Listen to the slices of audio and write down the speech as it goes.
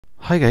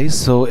Hi guys,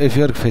 so if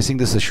you are facing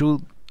this issue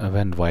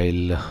when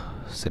while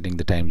setting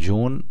the time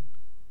zone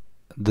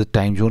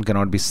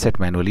cannot be set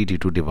manually due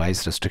to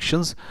device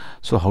restrictions.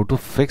 So how to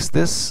fix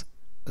this?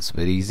 It's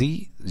very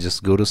easy.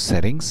 Just go to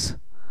settings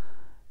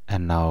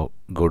and now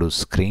go to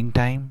screen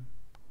time.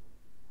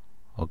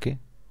 Okay,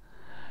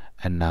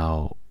 and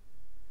now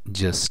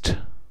just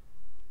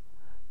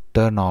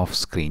turn off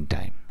screen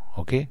time.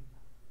 Okay,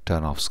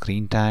 turn off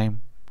screen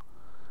time,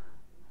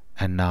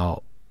 and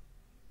now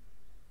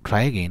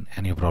try again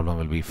and your problem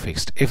will be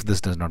fixed. If this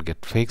does not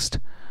get fixed,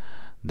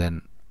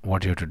 then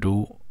what you have to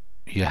do,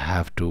 you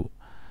have to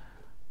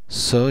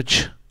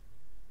search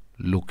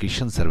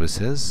location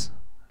services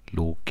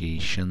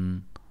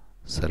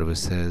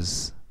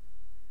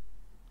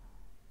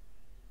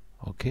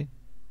okay,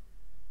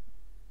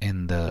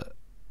 in the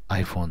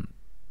iPhone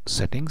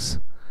settings,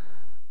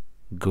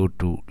 go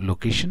to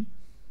location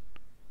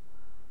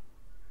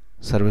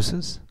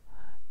services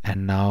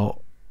and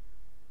now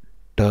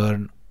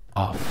turn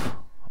off.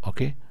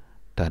 Okay,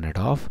 turn it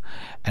off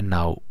and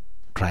now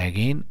try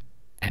again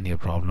and your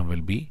problem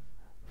will be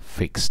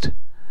fixed.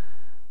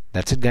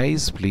 That's it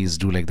guys. Please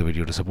do like the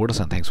video to support us,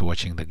 and thanks for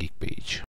watching the Geek Page.